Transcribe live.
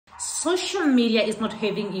Social media is not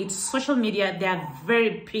having it. Social media, they are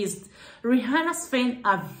very pissed. Rihanna's fans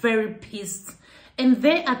are very pissed. And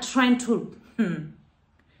they are trying to...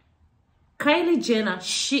 Kylie Jenner,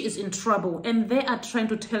 she is in trouble. And they are trying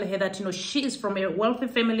to tell her that, she is from a wealthy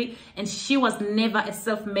family. And she was never a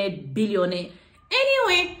self-made billionaire.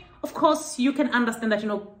 Anyway, of course, you can understand that,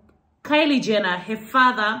 Kylie Jenner, her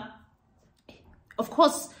father... Of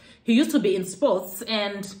course, he used to be in sports,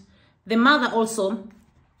 and the mother also,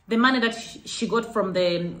 the money that she got from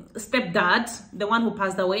the stepdad, the one who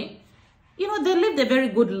passed away, they lived a very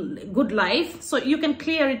good life. So you can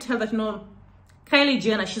clearly tell that, Kylie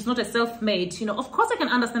Jenner, she's not a self-made. Of course, I can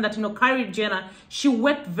understand that, Kylie Jenner, she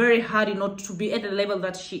worked very hard, to be at the level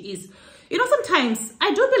that she is. Sometimes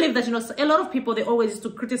I do believe that, a lot of people, they always used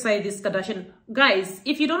to criticize this Kardashian. Guys,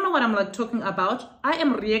 if you don't know what I'm talking about, I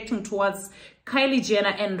am reacting towards Kylie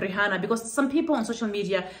Jenner and Rihanna, because some people on social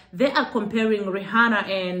media, they are comparing Rihanna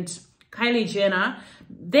and Kylie Jenner.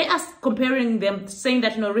 They are comparing them, saying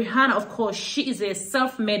that, Rihanna, of course, she is a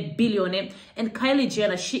self-made billionaire, and Kylie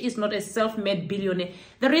Jenner, she is not a self-made billionaire.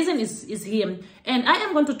 The reason is him. And I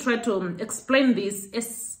am going to try to explain this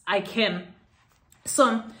as I can.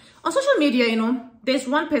 So, on social media, there's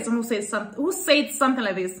one person who said something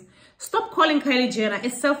like this. Stop calling Kylie Jenner a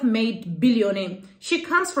self-made billionaire. She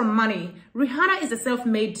comes from money. Rihanna is a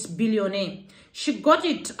self-made billionaire. She got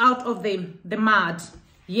it out of the mud.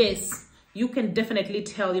 Yes, you can definitely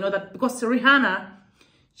tell, that because Rihanna,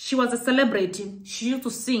 she was a celebrity. She used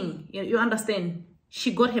to sing. You understand?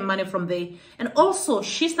 She got her money from there. And also,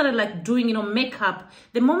 she started doing, makeup.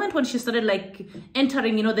 The moment when she started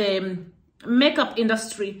entering, the makeup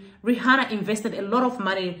industry, Rihanna invested a lot of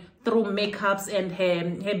money through makeups and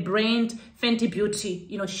her brand Fenty Beauty.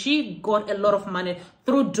 She got a lot of money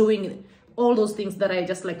through doing all those things that I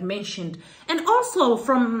just mentioned. And also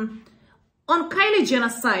on Kylie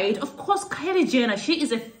Jenner's side, of course, Kylie Jenner, she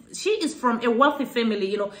is from a wealthy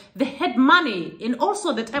family. They had money, and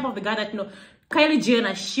also the type of the guy that Kylie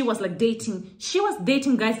Jenner, she was dating. She was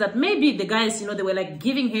dating guys that maybe the guys, they were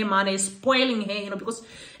giving her money, spoiling her, because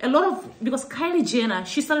Kylie Jenner,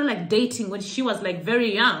 she started dating when she was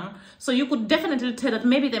very young. So you could definitely tell that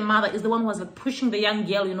maybe the mother is the one who was pushing the young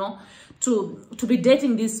girl, to be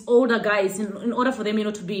dating these older guys in order for them,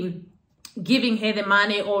 to be giving her the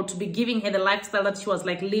money or to be giving her the lifestyle that she was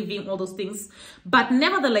living, all those things. But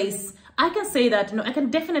nevertheless, I can say that, I can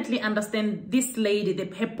definitely understand this lady,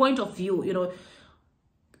 her point of view,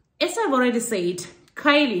 As I've already said,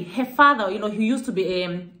 Kylie, her father, he used to be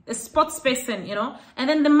a sports person, and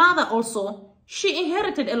then the mother also, she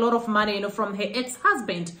inherited a lot of money, from her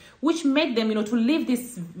ex-husband, which made them, to live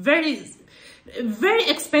this very, very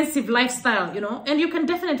expensive lifestyle, and you can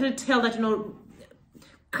definitely tell that,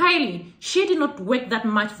 Kylie, she did not work that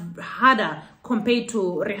much harder compared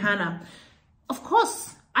to Rihanna. Of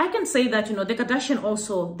course, I can say that, the Kardashian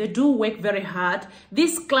also, they do work very hard.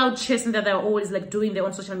 This cloud chasing that they're always doing their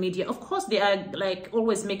own social media, of course, they are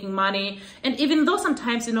always making money. And even though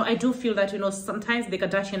sometimes, I do feel that, sometimes the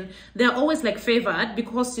Kardashian, they're always favored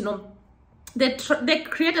because, they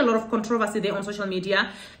create a lot of controversy there on social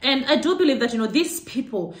media. And I do believe that, these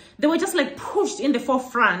people, they were just pushed in the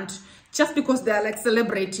forefront just because they are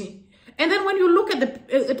celebrity. And then when you look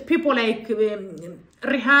at people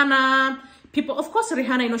Rihanna, people, of course,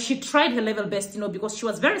 Rihanna, she tried her level best, because she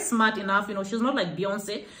was very smart enough, she's not like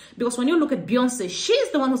Beyonce. Because when you look at Beyonce, she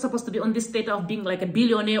is the one who's supposed to be on this state of being a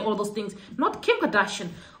billionaire, all those things, not Kim Kardashian.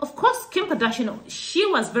 Of course, Kim Kardashian, she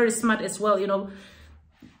was very smart as well,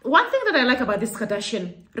 One thing that I like about this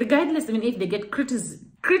Kardashian, regardless even if they get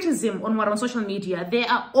criticism on social media, they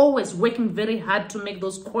are always working very hard to make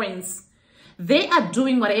those coins. They are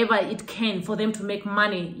doing whatever it can for them to make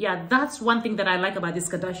money. Yeah, that's one thing that I like about this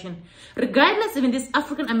Kardashian. Regardless, even these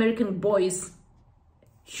African-American boys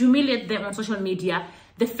humiliate them on social media,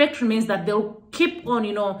 the fact remains that they'll keep on,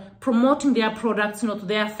 promoting their products, to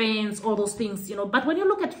their fans, all those things, But when you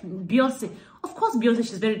look at Beyonce, of course, Beyonce,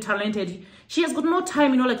 she's very talented. She has got no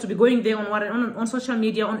time, to be going there on social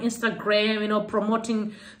media, on Instagram,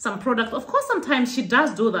 promoting some product. Of course, sometimes she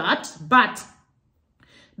does do that, but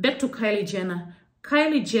back to Kylie Jenner.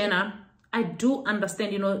 Kylie Jenner, I do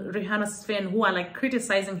understand, Rihanna's fans who are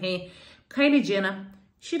criticizing her. Kylie Jenner,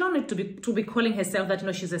 she don't need to be calling herself that,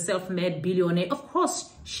 she's a self-made billionaire. Of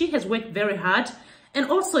course, she has worked very hard. And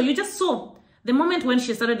also, you just saw the moment when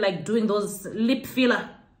she started doing those lip filler.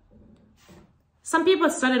 some people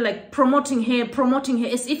started like promoting her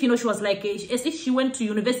as if, you know, she was like, as if she went to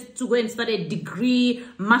university to go and study a degree,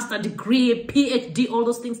 master degree, PhD, all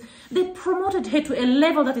those things. They promoted her to a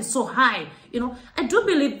level that is so high, you know. I do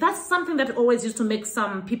believe that's something that always used to make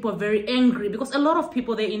some people very angry, because a lot of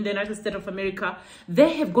people there in the United States of America,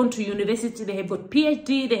 they have gone to university, they have got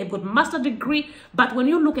PhD, they have got master degree. But when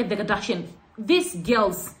you look at the Kardashians, these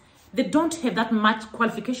girls, they don't have that much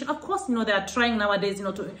qualification. Of course, you know, they are trying nowadays, you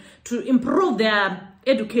know, to improve their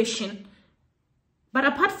education. But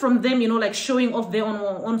apart from them, you know, like showing off their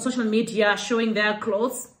on social media, showing their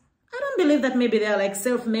clothes, I don't believe that maybe they are like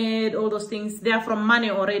self-made, all those things. They are from money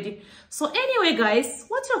already. So anyway, guys,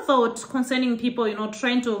 what's your thought concerning people, you know,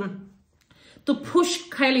 trying to push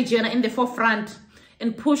Kylie Jenner in the forefront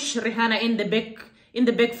and push Rihanna in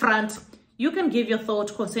the back front? You can give your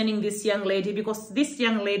thought concerning this young lady, because this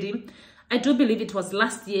young lady, I do believe it was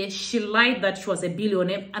last year, she lied that she was a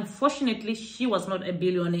billionaire. Unfortunately, she was not a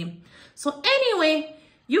billionaire. So anyway,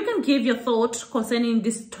 you can give your thought concerning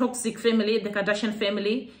this toxic family, the Kardashian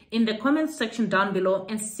family, in the comment section down below,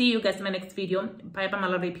 and see you guys in my next video. Bye bye, my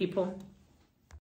lovely people.